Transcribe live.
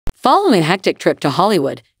Following a hectic trip to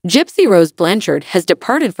Hollywood, Gypsy-Rose Blanchard has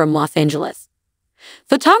departed from Los Angeles.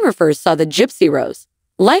 Photographers saw the Gypsy-Rose,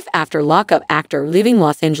 life after lockup actor leaving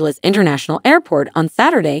Los Angeles International Airport on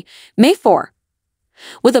Saturday, May 4.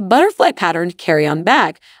 With a butterfly-patterned carry-on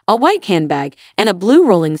bag, a white handbag, and a blue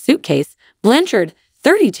rolling suitcase, Blanchard,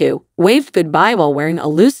 32, waved goodbye while wearing a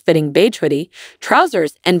loose-fitting beige hoodie,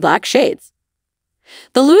 trousers, and black shades.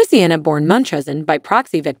 The Louisiana-born Munchausen by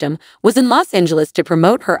proxy victim was in Los Angeles to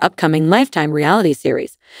promote her upcoming Lifetime reality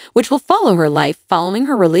series, which will follow her life following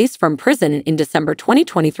her release from prison in December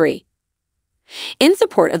 2023. In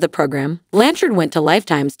support of the program, Blanchard went to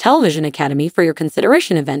Lifetime's Television Academy for Your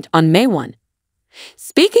Consideration event on May 1.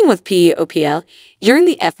 Speaking with PEOPL during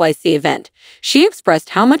the FYC event, she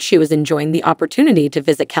expressed how much she was enjoying the opportunity to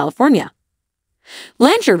visit California.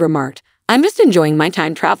 Blanchard remarked, "I'm just enjoying my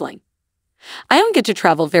time traveling. I don't get to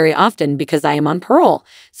travel very often because I am on parole,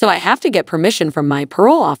 so I have to get permission from my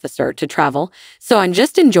parole officer to travel, so I'm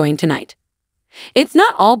just enjoying tonight." It's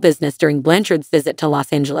not all business during Blanchard's visit to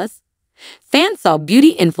Los Angeles. Fans saw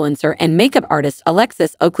beauty influencer and makeup artist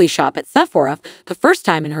Alexis Oakley shop at Sephora the first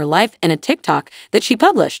time in her life in a TikTok that she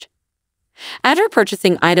published. After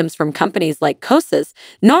purchasing items from companies like Kosas,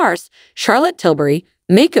 NARS, Charlotte Tilbury,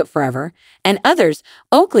 Makeup Forever, and others,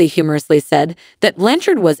 Oakley humorously said that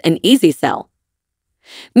Blanchard was an easy sell.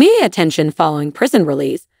 Media attention following prison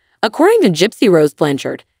release, according to Gypsy-Rose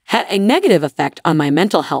Blanchard, had a negative effect on my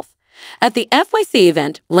mental health. At the FYC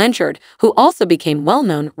event, Blanchard, who also became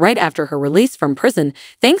well-known right after her release from prison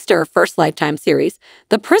thanks to her first Lifetime series,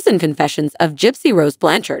 The Prison Confessions of Gypsy-Rose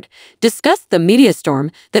Blanchard, discussed the media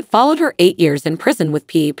storm that followed her 8 years in prison with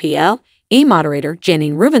PEPL moderator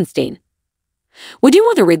Janine Rubenstein. Would you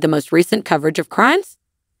want to read the most recent coverage of crimes?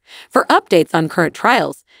 For updates on current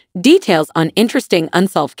trials, details on interesting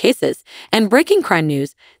unsolved cases, and breaking crime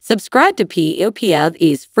news, subscribe to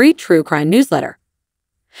PEOPL's free true crime newsletter.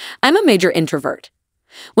 I'm a major introvert.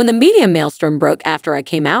 When the media maelstrom broke after I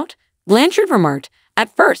came out, Blanchard remarked,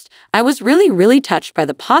 "At first, I was really touched by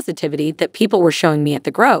the positivity that people were showing me at the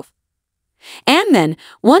Grove. And then,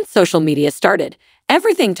 once social media started,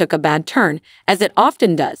 everything took a bad turn, as it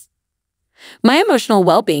often does. My emotional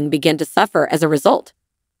well-being began to suffer as a result."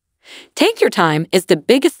 Take your time is the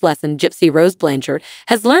biggest lesson Gypsy-Rose Blanchard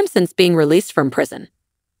has learned since being released from prison.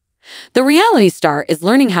 The reality star is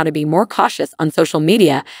learning how to be more cautious on social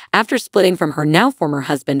media after splitting from her now former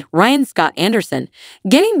husband, Ryan Scott Anderson,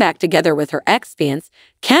 getting back together with her ex-fiance,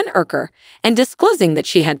 Ken Urker, and disclosing that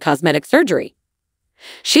she had cosmetic surgery.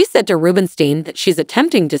 She said to Rubenstein that she's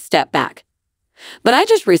attempting to step back. "But I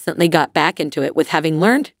just recently got back into it with having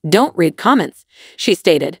learned don't read comments," she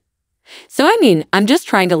stated. "So I'm just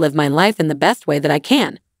trying to live my life in the best way that I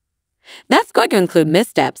can. That's going to include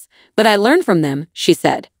missteps, but I learned from them," she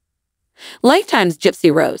said. Lifetime's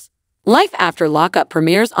Gypsy-Rose, Life After Lockup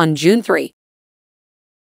premieres on June 3.